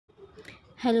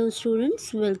Hello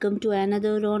students, welcome to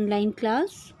another online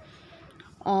class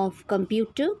of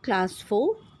computer class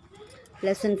 4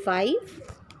 lesson 5.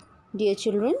 Dear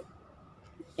children,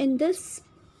 in this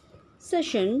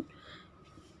session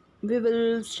we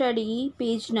will study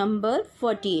page number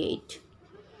 48,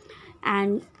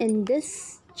 and in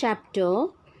this chapter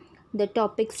the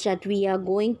topics that we are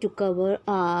going to cover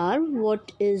are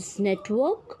what is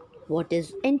network, what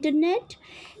is internet,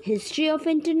 history of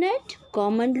internet,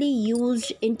 commonly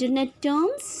used internet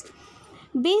terms,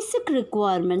 basic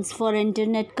requirements for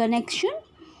internet connection,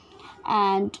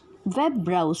 and web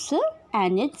browser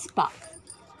and its path.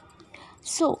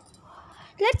 So,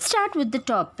 let's start with the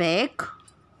topic,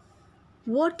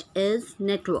 what is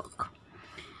network?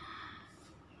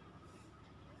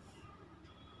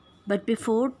 But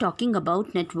before talking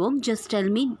about network, just tell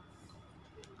me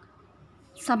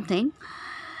something.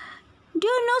 Do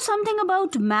you know something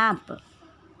about map?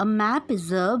 A map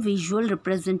is a visual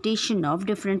representation of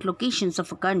different locations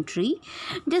of a country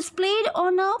displayed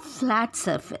on a flat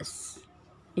surface.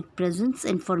 It presents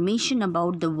information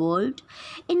about the world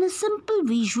in a simple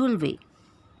visual way.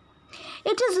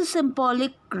 It is a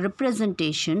symbolic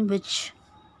representation which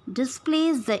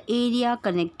displays the area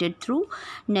connected through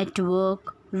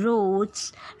network,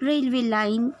 roads, railway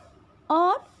line,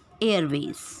 or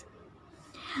airways.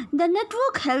 The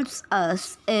network helps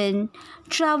us in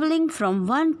traveling from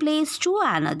one place to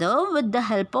another with the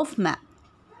help of map.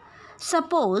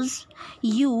 Suppose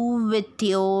you with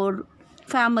your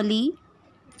family,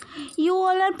 you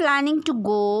all are planning to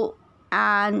go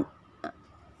and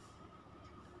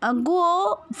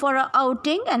go for an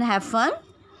outing and have fun.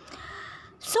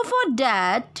 So for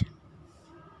that,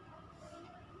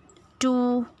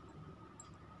 to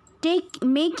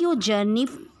make your journey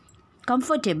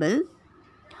comfortable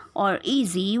or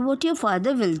easy, what your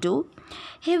father will do,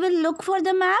 he will look for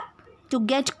the map to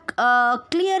get a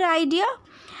clear idea,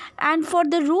 and for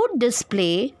the route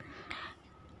display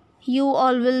you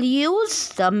all will use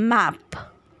the map,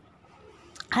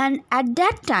 and at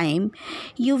that time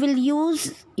you will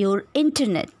use your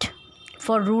internet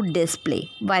for route display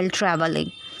while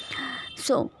traveling.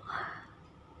 So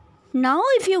now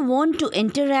if you want to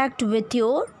interact with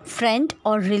your friend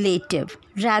or relative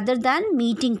rather than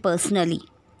meeting personally,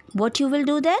 what you will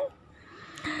do then?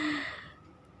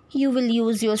 You will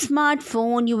use your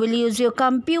smartphone, you will use your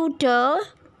computer,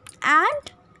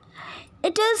 and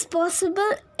it is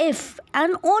possible if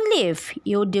and only if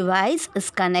your device is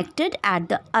connected at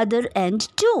the other end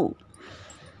too.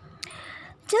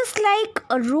 Just like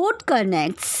a road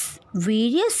connects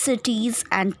various cities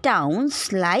and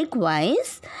towns,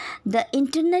 likewise, the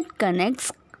internet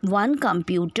connects one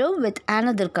computer with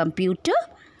another computer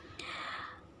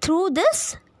through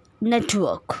this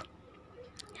network.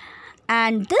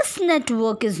 And this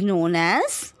network is known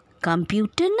as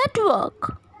computer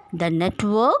network. The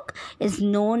network is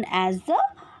known as the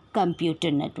computer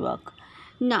network.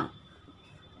 Now,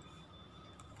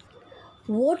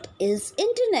 what is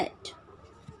internet?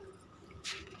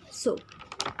 So,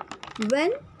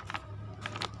 when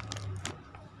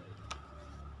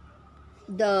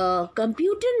the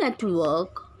computer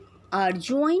network are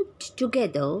joined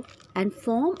together and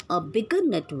form a bigger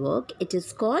network, it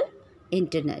is called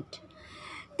internet.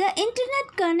 The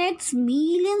internet connects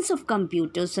millions of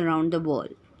computers around the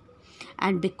world.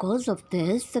 And because of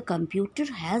this, the computer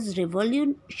has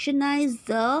revolutionized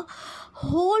the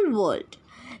whole world,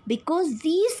 because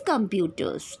these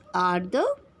computers are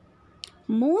the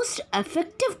most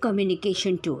effective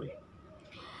communication tool.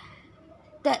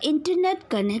 The internet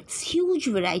connects huge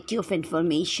variety of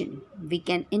information. We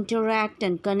can interact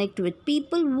and connect with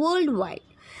people worldwide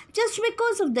just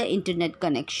because of the internet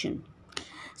connection.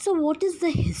 So what is the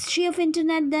history of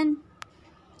internet then?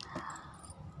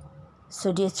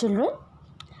 So dear children,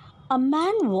 a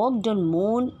man walked on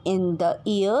moon in the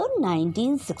year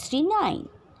 1969.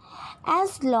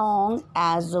 As long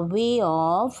as a way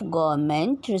of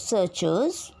government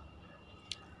researchers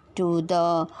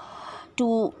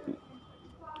to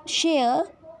share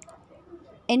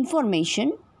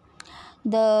information,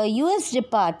 the US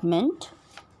Department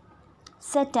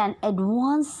set an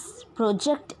advanced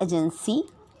project agency,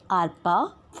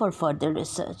 ARPA, for further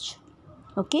research.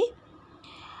 Okay?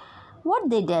 What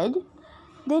they did,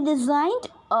 they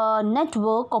designed a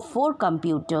network of 4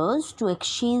 computers to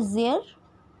exchange their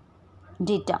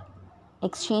data,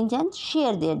 exchange and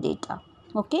share their data.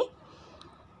 Okay?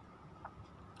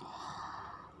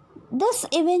 This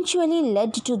eventually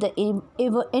led to the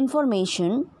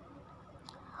information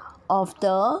of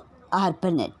the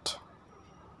ARPANET.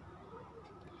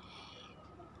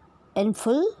 In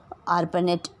full,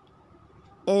 ARPANET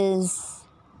is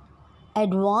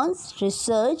Advanced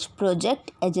Research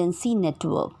Project Agency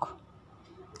Network.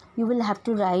 You will have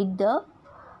to write the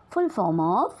full form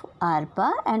of ARPA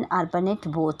and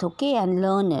ARPANET both, okay, and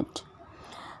learn it.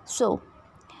 So,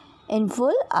 in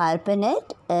full,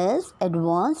 ARPANET is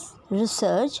Advanced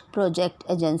Research Project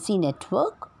Agency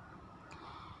Network,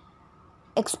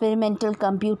 experimental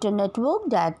computer network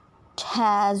that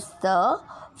has the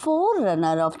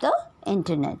forerunner of the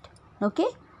internet, okay.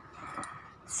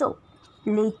 So,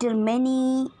 later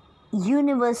many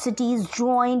universities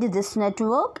joined this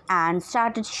network and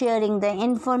started sharing the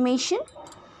information.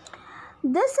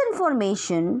 This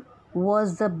information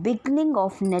was the beginning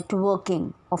of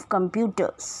networking of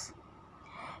computers,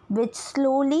 which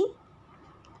slowly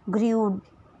grew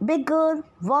bigger,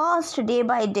 vast day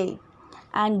by day,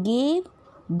 and gave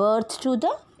birth to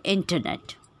the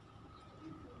internet.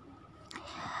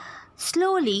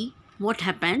 Slowly, what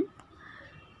happened?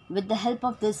 With the help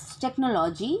of this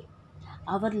technology,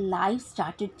 our lives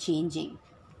started changing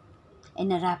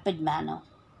in a rapid manner.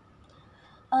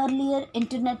 Earlier,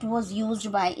 internet was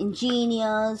used by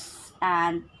engineers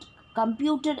and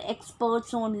computer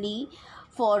experts only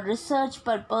for research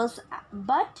purpose,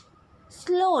 but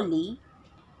slowly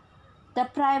the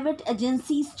private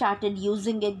agencies started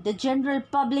using it, the general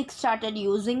public started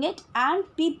using it, and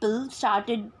people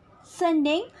started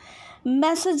sending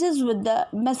messages with the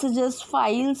messages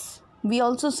files. We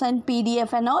also send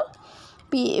PDF and all,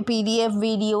 PDF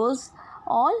videos,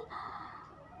 all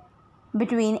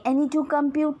between any two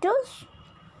computers.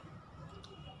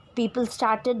 People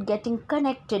started getting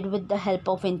connected with the help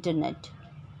of internet.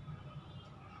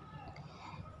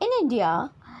 In India,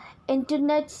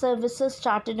 internet services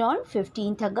started on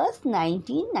 15th August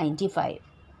 1995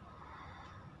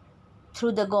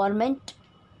 through the government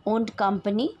owned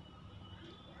company,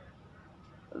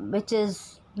 which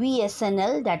is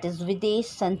VSNL, that is Videsh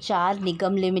Sanchar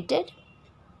Nigam Limited,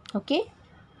 okay.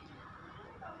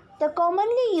 The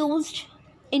commonly used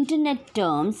internet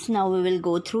terms, now we will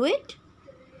go through it.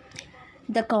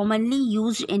 The commonly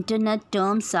used internet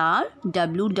terms are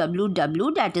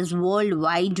www, that is World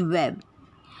Wide Web.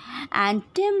 And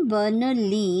Tim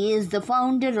Berners-Lee is the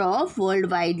founder of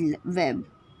World Wide Web.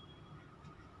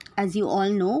 As you all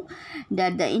know,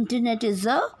 that the internet is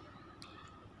a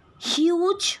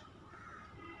huge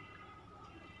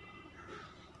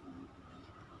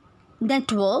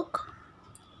network,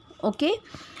 okay.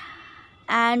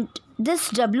 And this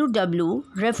www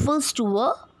refers to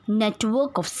a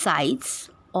network of sites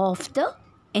of the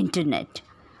internet.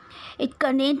 It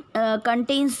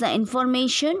contains the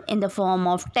information in the form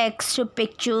of text,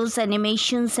 pictures,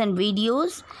 animations and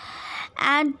videos,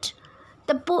 and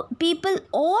the people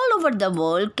all over the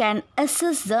world can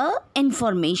access the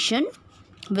information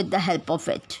with the help of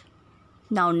it.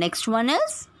 Now next one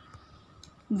is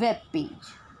web page.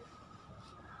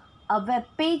 A web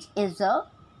page is a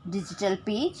digital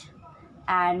page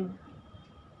and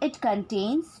it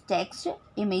contains text,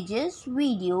 images,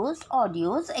 videos,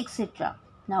 audios, etc.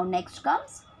 Now next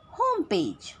comes home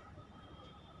page.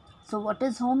 So what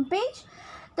is home page?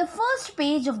 The first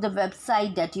page of the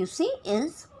website that you see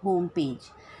is home page.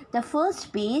 The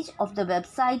first page of the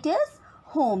website is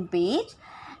home page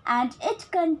and it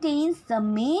contains the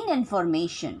main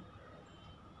information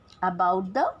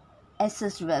about the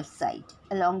accessed website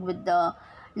along with the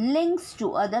links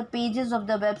to other pages of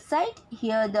the website.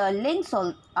 Here the links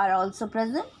are also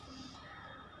present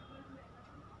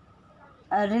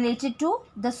related to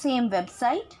the same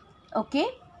website, okay.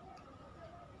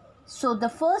 So the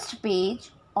first page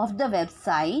of the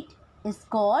website is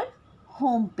called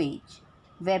home page.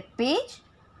 Web page,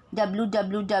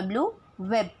 www,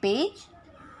 web page,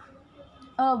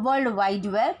 World Wide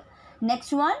Web.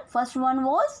 Next one, first one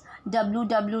was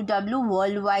www,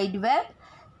 World Wide Web,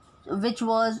 which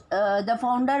was the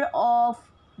founder of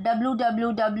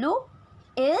www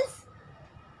is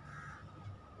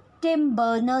Tim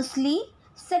Berners-Lee.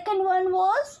 Second one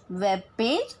was web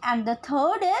page and the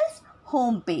third is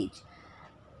home page.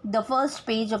 The first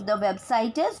page of the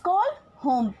website is called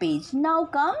home page. Now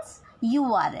comes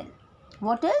URL.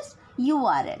 What is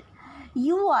URL?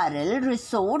 URL,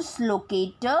 resource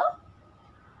locator.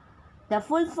 The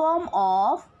full form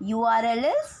of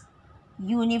URL is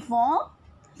Uniform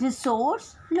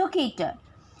Resource Locator.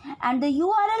 And the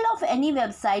URL of any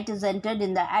website is entered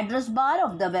in the address bar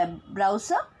of the web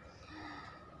browser.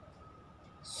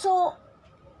 So,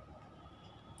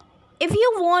 if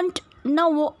you want,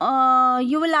 now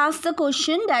you will ask the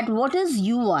question that what is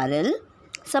URL?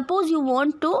 Suppose you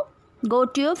want to go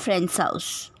to your friend's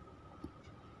house.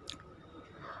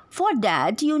 For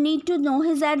that, you need to know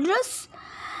his address,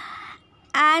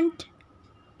 and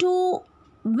to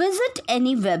visit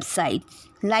any website.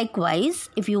 Likewise,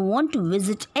 if you want to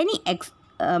visit any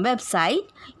website,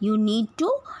 you need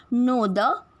to know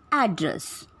the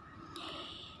address.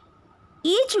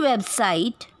 Each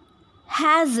website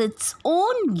has its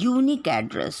own unique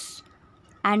address,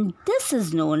 and this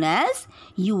is known as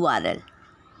URL.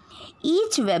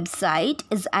 Each website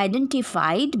is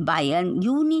identified by a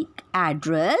unique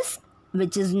address,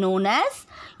 which is known as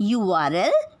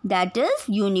URL, that is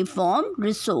Uniform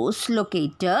Resource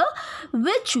Locator,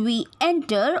 which we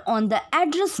enter on the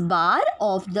address bar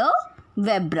of the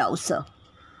web browser.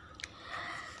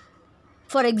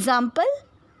 For example,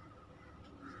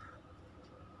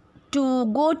 to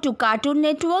go to Cartoon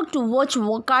Network, to watch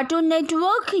Cartoon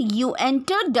Network, you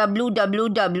enter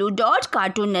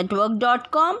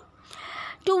www.cartoonnetwork.com.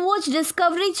 To watch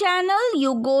Discovery Channel,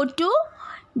 you go to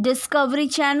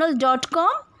discoverychannel.com.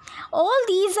 All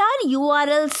these are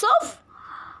URLs of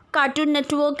Cartoon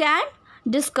Network and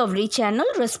Discovery Channel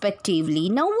respectively.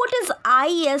 Now, what is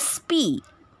ISP?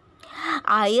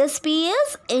 ISP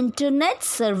is Internet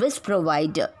Service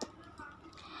Provider.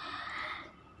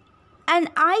 An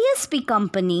ISP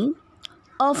company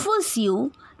offers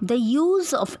you the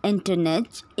use of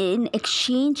internet in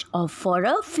exchange for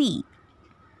a fee.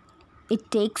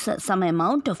 It takes some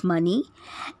amount of money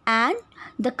and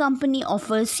the company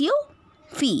offers you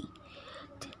fee.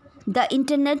 The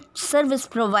internet service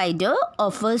provider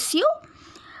offers you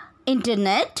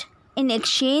internet in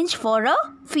exchange for a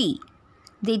fee.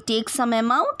 They take some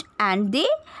amount and they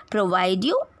provide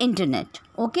you internet.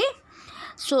 Okay.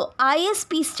 So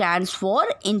ISP stands for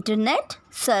Internet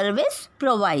Service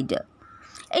Provider.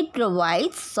 It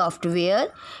provides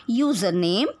software,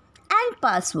 username and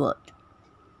password.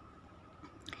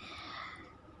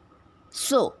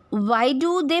 So why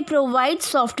do they provide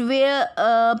software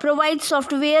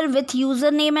with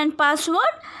username and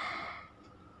password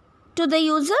to the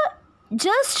user?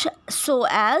 Just so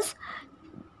as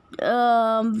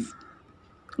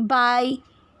by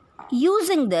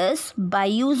using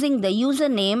the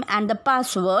username and the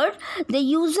password, the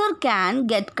user can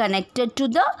get connected to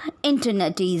the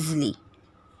internet easily.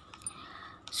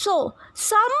 So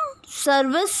some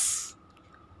service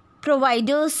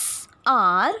providers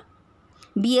are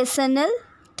BSNL,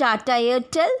 Tata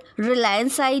Airtel,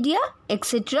 Reliance Idea,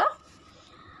 etc.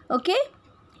 Okay.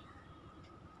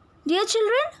 Dear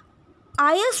children,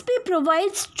 ISP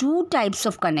provides two types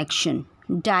of connection,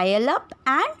 dial-up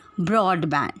and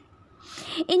broadband.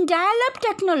 In dial-up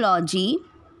technology,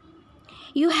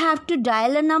 you have to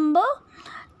dial a number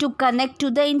to connect to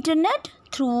the internet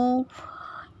through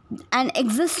an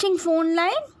existing phone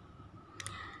line.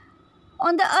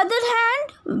 On the other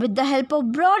hand, with the help of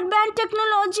broadband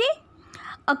technology,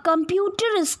 a computer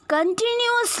is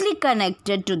continuously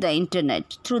connected to the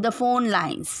internet through the phone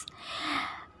lines.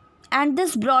 And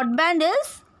this broadband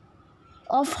is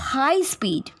of high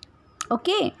speed.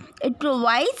 Okay, it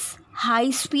provides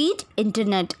high speed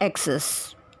internet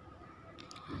access.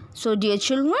 So dear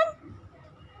children,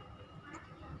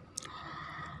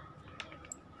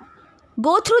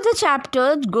 go through the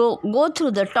chapters, go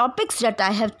through the topics that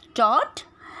I have taught,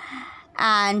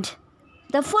 and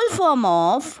the full form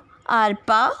of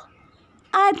ARPA,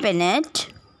 ARPANET,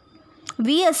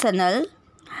 VSNL,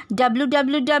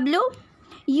 WWW,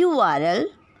 URL,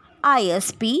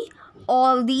 ISP,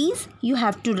 all these you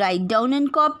have to write down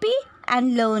and copy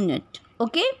and learn it.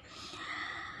 Okay.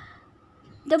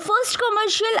 The first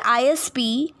commercial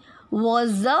ISP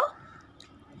was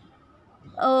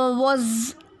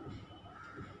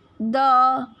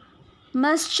the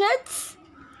Massachusetts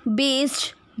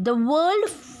based, the world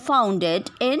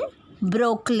founded in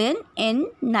Brooklyn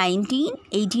in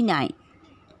 1989.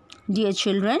 Dear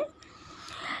children,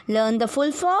 learn the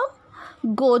full form,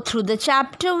 go through the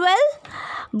chapter well,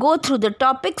 go through the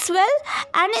topics well,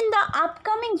 and in the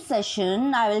upcoming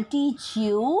session I will teach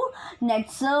you net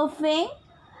surfing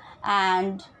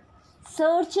and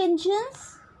search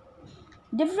engines,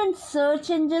 different search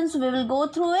engines. We will go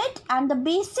through it, and the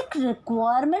basic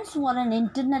requirements for an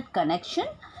internet connection,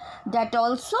 that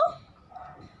also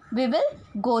we will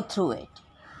go through it.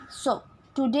 So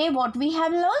today what we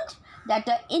have learned, that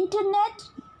a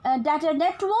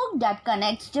network that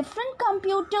connects different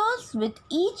computers with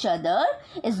each other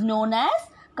is known as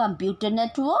computer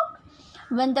network.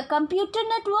 When the computer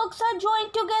networks are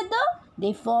joined together,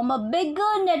 they form a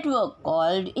bigger network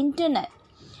called internet.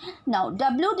 Now,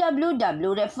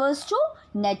 www refers to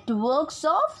networks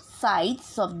of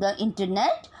sites of the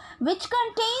internet which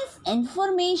contains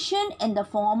information in the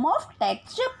form of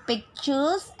text,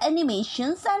 pictures,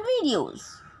 animations and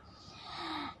videos.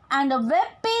 And a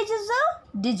web page is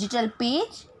a digital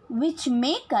page which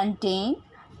may contain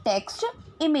text,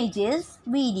 images,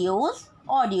 videos,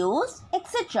 audios,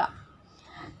 etc.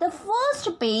 The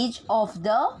first page of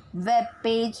the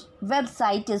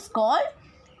website is called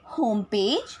home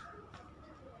page.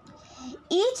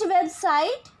 Each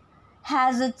website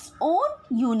has its own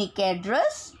unique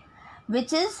address,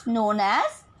 which is known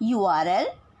as URL,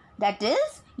 that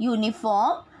is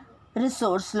Uniform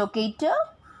Resource Locator.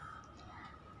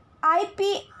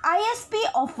 ISP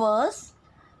offers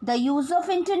the use of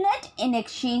internet in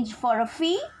exchange for a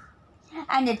fee,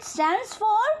 and it stands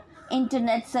for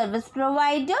Internet Service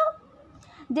Provider.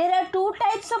 There are two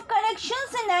types of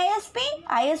connections in ISP.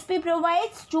 ISP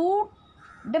provides two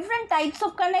different types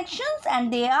of connections,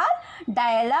 and they are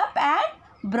dial-up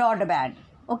and broadband.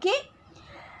 Okay.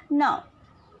 Now,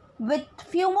 with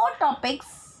few more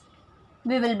topics,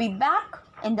 we will be back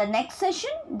in the next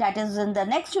session, that is in the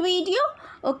next video.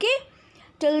 Okay.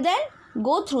 Till then,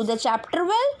 go through the chapter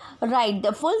well, write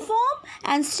the full form,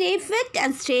 and stay fit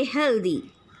and stay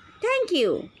healthy. Thank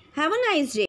you. Have a nice day.